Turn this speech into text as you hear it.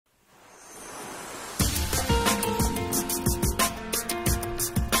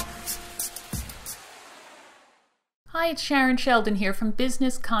Hi, it's Sharon Sheldon here from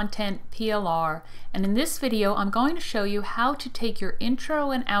Business Content PLR, and in this video I'm going to show you how to take your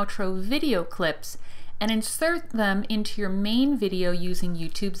intro and outro video clips and insert them into your main video using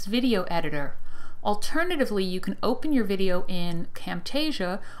YouTube's video editor. Alternatively, you can open your video in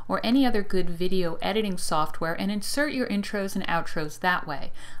Camtasia or any other good video editing software and insert your intros and outros that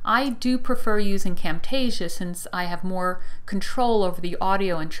way. I do prefer using Camtasia since I have more control over the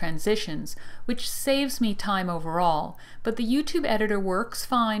audio and transitions, which saves me time overall. But the YouTube editor works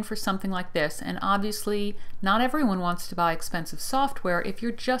fine for something like this, and obviously not everyone wants to buy expensive software if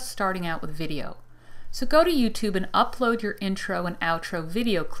you're just starting out with video. So go to YouTube and upload your intro and outro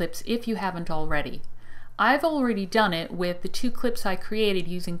video clips if you haven't already. I've already done it with the 2 clips I created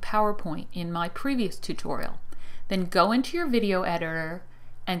using PowerPoint in my previous tutorial. Then go into your video editor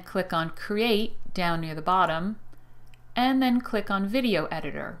and click on Create down near the bottom, and then click on Video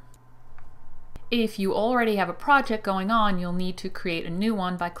Editor. If you already have a project going on, you'll need to create a new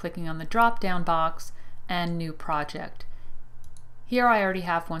one by clicking on the drop-down box and New Project. Here I already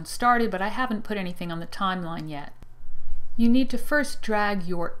have one started, but I haven't put anything on the timeline yet. You need to first drag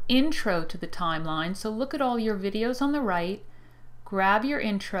your intro to the timeline, so look at all your videos on the right, grab your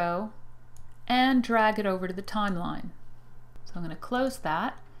intro, and drag it over to the timeline. So I'm going to close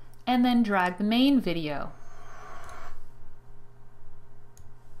that, and then drag the main video.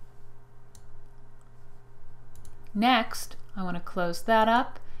 Next, I want to close that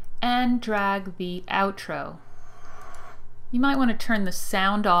up and drag the outro. You might want to turn the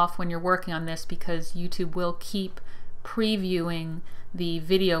sound off when you're working on this because YouTube will keep previewing the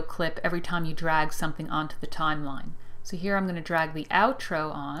video clip every time you drag something onto the timeline. So here I'm going to drag the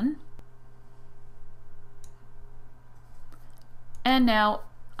outro on. And now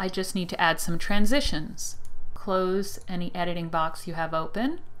I just need to add some transitions. Close any editing box you have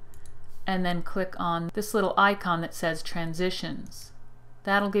open and then click on this little icon that says Transitions.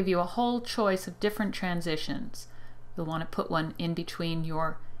 That'll give you a whole choice of different transitions. You'll want to put one in between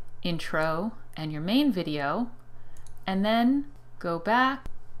your intro and your main video, and then go back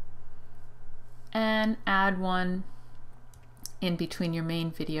and add one in between your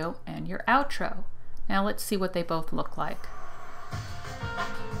main video and your outro. Now let's see what they both look like.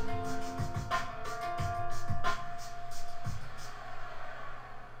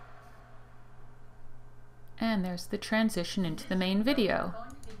 And there's the transition into the main video.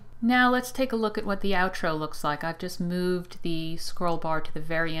 Now let's take a look at what the outro looks like. I've just moved the scroll bar to the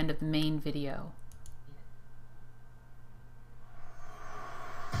very end of the main video.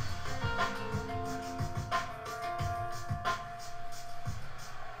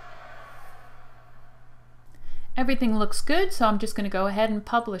 Everything looks good, so I'm just going to go ahead and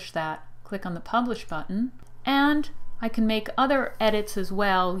publish that. Click on the Publish button, and I can make other edits as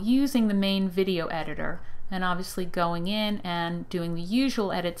well using the main video editor, and obviously going in and doing the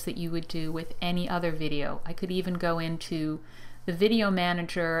usual edits that you would do with any other video. I could even go into the video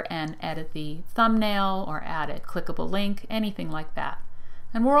manager and edit the thumbnail or add a clickable link, anything like that.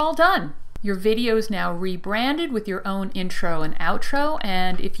 And we're all done. Your video is now rebranded with your own intro and outro,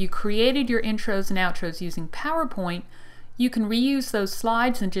 and if you created your intros and outros using PowerPoint, you can reuse those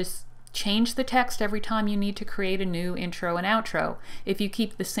slides and just change the text every time you need to create a new intro and outro. If you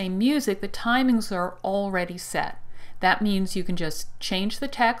keep the same music, the timings are already set. That means you can just change the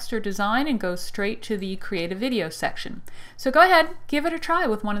text or design and go straight to the Create a Video section. So go ahead, give it a try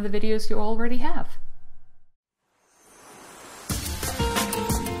with one of the videos you already have.